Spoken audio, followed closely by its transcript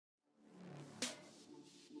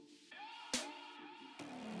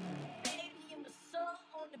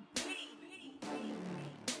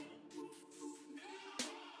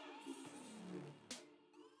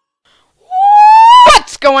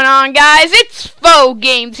going on, guys? It's Faux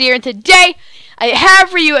Games here, and today I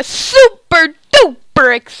have for you a super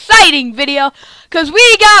duper exciting video because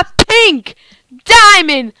we got Pink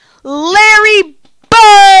Diamond Larry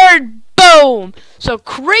Bird. Boom! So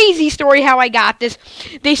crazy story how I got this.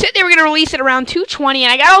 They said they were going to release it around 2:20,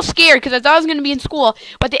 and I got all scared because I thought I was going to be in school,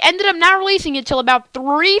 but they ended up not releasing it till about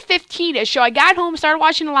 3:15ish. So I got home, started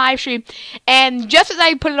watching the live stream, and just as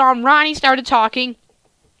I put it on, Ronnie started talking.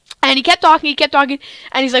 And he kept talking,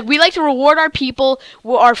 and he's like, we like to reward our people,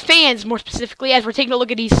 our fans more specifically, as we're taking a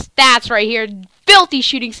look at these stats right here, filthy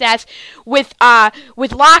shooting stats, with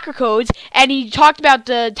locker codes. And he talked about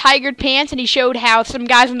the tigered pants, and he showed how some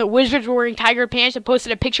guys from the Wizards were wearing tigered pants and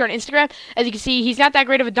posted a picture on Instagram. As you can see, he's not that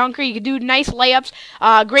great of a dunker. He can do nice layups,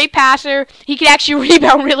 great passer. He can actually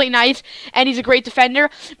rebound really nice, and he's a great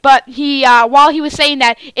defender. But he, while he was saying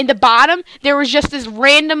that, in the bottom, there was just this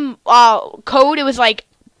random code. It was like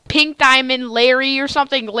Pink Diamond Larry or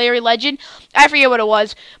something, Larry Legend. I forget what it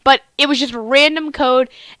was, but it was just a random code,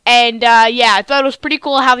 and yeah, I thought it was pretty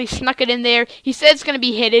cool how they snuck it in there. He said it's going to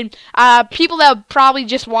be hidden. People that would probably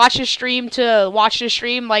just watch the stream to watch the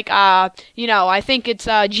stream, like, you know, I think it's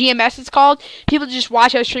GMS it's called. People that just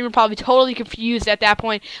watch our stream are probably totally confused at that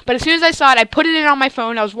point, but as soon as I saw it, I put it in on my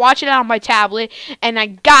phone. I was watching it on my tablet, and I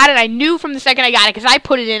got it. I knew from the second I got it, because I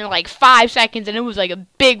put it in like 5 seconds, and it was like a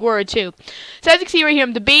big word, too. So as you can see right here,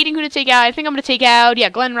 I'm debating who to take out. I think I'm going to take out, yeah,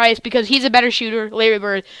 Glenn Rice, because he's a better shooter, Larry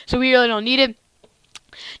Bird, so we really don't need it.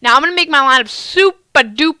 Now, I'm going to make my lineup super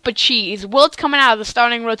duper cheese. Wilt's coming out of the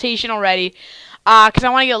starting rotation already, because I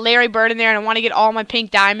want to get Larry Bird in there, and I want to get all my Pink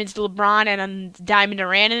Diamonds, LeBron, and Diamond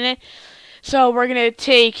Durant in it. So we're going to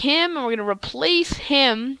take him, and we're going to replace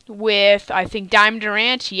him with, I think, Diamond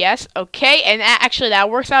Durant. Yes, okay, and actually that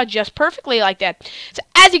works out just perfectly like that. So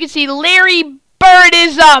as you can see, Larry Bird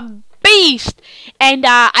is a beast, and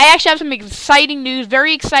I actually have some exciting news,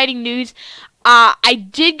 very exciting news. I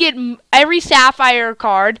did get every Sapphire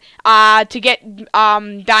card to get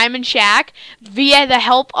Diamond Shaq via the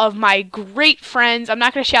help of my great friends. I'm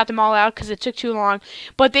not going to shout them all out because it took too long,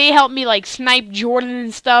 but they helped me like snipe Jordan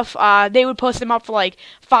and stuff. They would post them up for like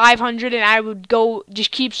 500, and I would go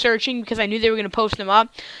just keep searching because I knew they were going to post them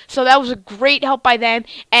up. So that was a great help by them,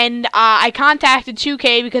 and I contacted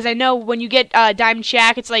 2K because I know when you get Diamond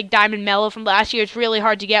Shaq, it's like Diamond Mello from last year. It's really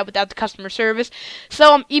hard to get without the customer service.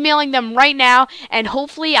 So I'm emailing them right now, and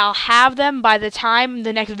hopefully I'll have them by the time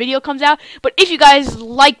the next video comes out. But if you guys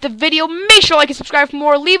like the video, make sure to like and subscribe for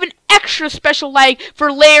more. Leave an extra special like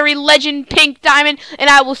for Larry Legend Pink Diamond, and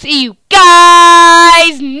I will see you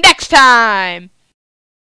guys next time.